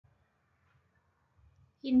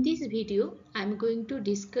In this video, I am going to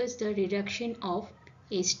discuss the reduction of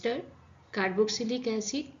ester, carboxylic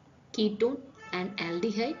acid, ketone and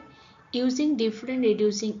aldehyde using different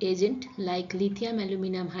reducing agents like lithium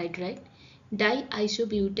aluminum hydride,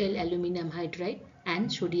 diisobutyl aluminum hydride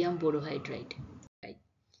and sodium borohydride.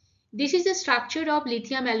 This is the structure of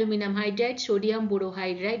lithium aluminum hydride, sodium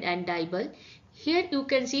borohydride and DIBAL. Here you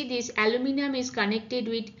can see this aluminum is connected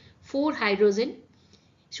with 4 hydrogen.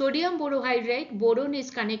 Sodium borohydride, boron is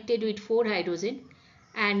connected with 4 hydrogen,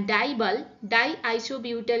 and DIBAL,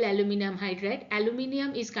 diisobutyl aluminum hydride,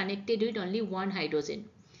 aluminium is connected with only 1 hydrogen.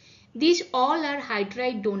 These all are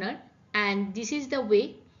hydride donor and this is the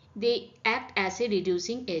way they act as a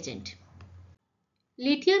reducing agent.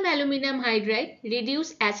 Lithium aluminum hydride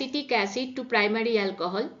reduce acetic acid to primary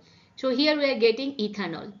alcohol. So here we are getting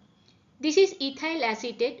ethanol. This is ethyl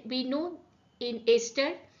acetate. We know in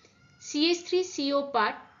ester CH3CO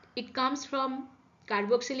part, it comes from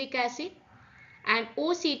carboxylic acid, and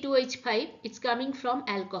OC2H5, it's coming from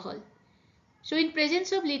alcohol. So in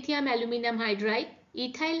presence of lithium aluminum hydride,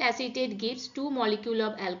 ethyl acetate gives 2 molecules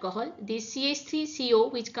of alcohol. This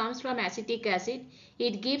CH3CO, which comes from acetic acid,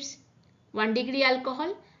 it gives 1 degree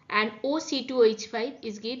alcohol, and OC2H5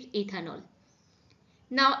 gives ethanol.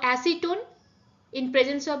 Now acetone, in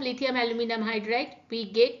presence of lithium aluminum hydride,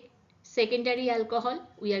 we get secondary alcohol,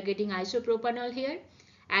 we are getting isopropanol here,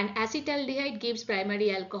 and acetaldehyde gives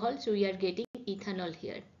primary alcohol, so we are getting ethanol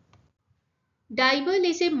here. DIBAL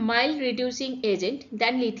is a mild reducing agent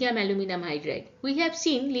than lithium aluminum hydride. We have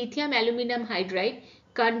seen lithium aluminum hydride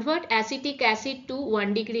convert acetic acid to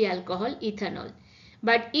 1 degree alcohol, ethanol.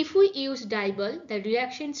 But if we use DIBAL, the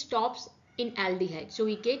reaction stops in aldehyde, so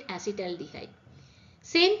we get acetaldehyde.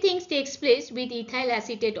 Same things takes place with ethyl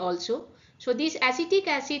acetate also. So this acetic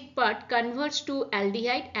acid part converts to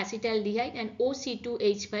aldehyde, acetaldehyde, and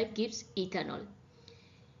OC2H5 gives ethanol.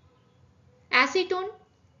 Acetone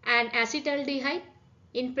and acetaldehyde,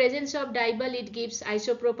 in presence of DIBAL it gives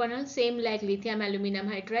isopropanol, same like lithium aluminum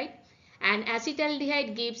hydride, and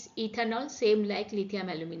acetaldehyde gives ethanol, same like lithium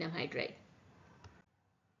aluminum hydride.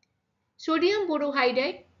 Sodium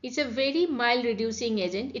borohydride is a very mild reducing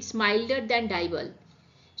agent. It's milder than DIBAL.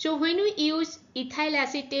 So when we use ethyl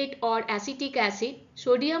acetate or acetic acid,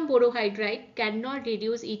 sodium borohydride cannot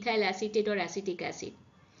reduce ethyl acetate or acetic acid.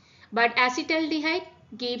 But acetaldehyde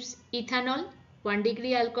gives ethanol, 1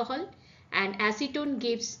 degree alcohol, and acetone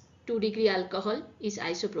gives 2 degree alcohol, is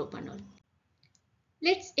isopropanol.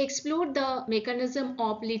 Let's explore the mechanism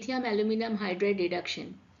of lithium aluminum hydride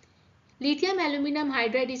reduction. Lithium aluminum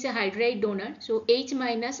hydride is a hydride donor, so H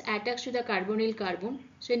minus attacks to the carbonyl carbon,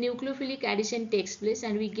 so a nucleophilic addition takes place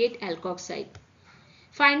and we get alkoxide.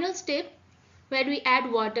 Final step where we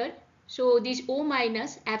add water, so this O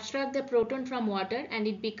minus abstract the proton from water and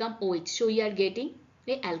it become OH, so we are getting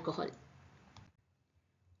the alcohol.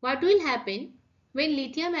 What will happen when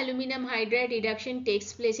lithium aluminum hydride reduction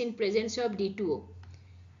takes place in presence of D2O?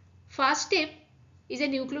 First step is a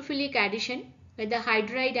nucleophilic addition where the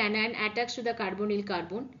hydride anion attacks to the carbonyl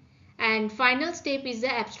carbon, and final step is the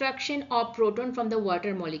abstraction of proton from the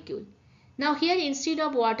water molecule. Now here instead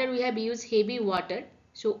of water we have used heavy water,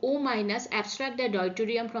 so O minus abstract the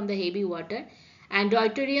deuterium from the heavy water and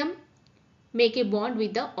deuterium make a bond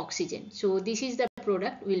with the oxygen. So this is the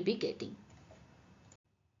product we will be getting.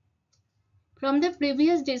 From the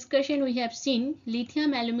previous discussion we have seen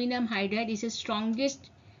lithium aluminum hydride is the strongest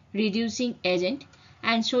reducing agent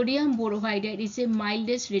and sodium borohydride is the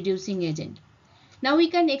mildest reducing agent. Now we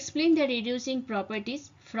can explain the reducing properties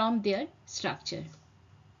from their structure.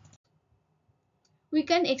 We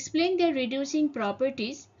can explain their reducing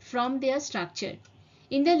properties from their structure.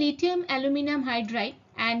 In the lithium aluminum hydride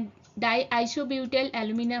and diisobutyl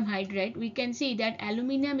aluminum hydride, we can see that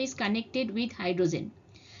aluminum is connected with hydrogen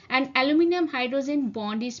and aluminum hydrogen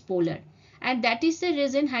bond is polar, and that is the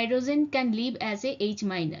reason hydrogen can leave as a H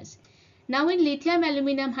minus. Now in lithium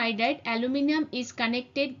aluminum hydride, aluminum is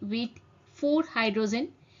connected with 4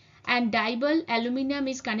 hydrogen and DIBAL aluminum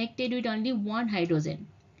is connected with only 1 hydrogen.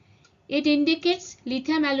 It indicates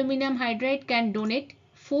lithium aluminum hydride can donate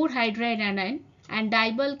 4 hydride anion and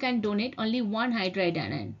DIBAL can donate only 1 hydride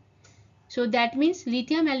anion. So that means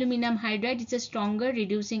lithium aluminum hydride is a stronger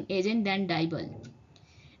reducing agent than DIBAL.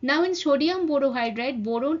 Now in sodium borohydride,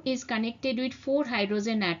 boron is connected with 4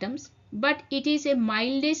 hydrogen atoms, but it is a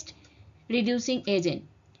mildest reducing agent.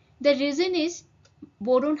 The reason is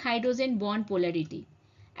boron hydrogen bond polarity.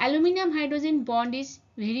 Aluminum hydrogen bond is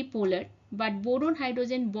very polar, but boron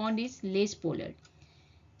hydrogen bond is less polar.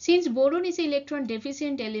 Since boron is an electron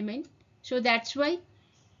deficient element, so that's why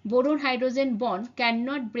boron hydrogen bond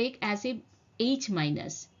cannot break as a H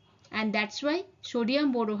minus. and that's why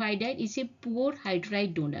sodium borohydride is a poor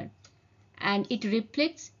hydride donor and it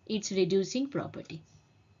reflects its reducing property.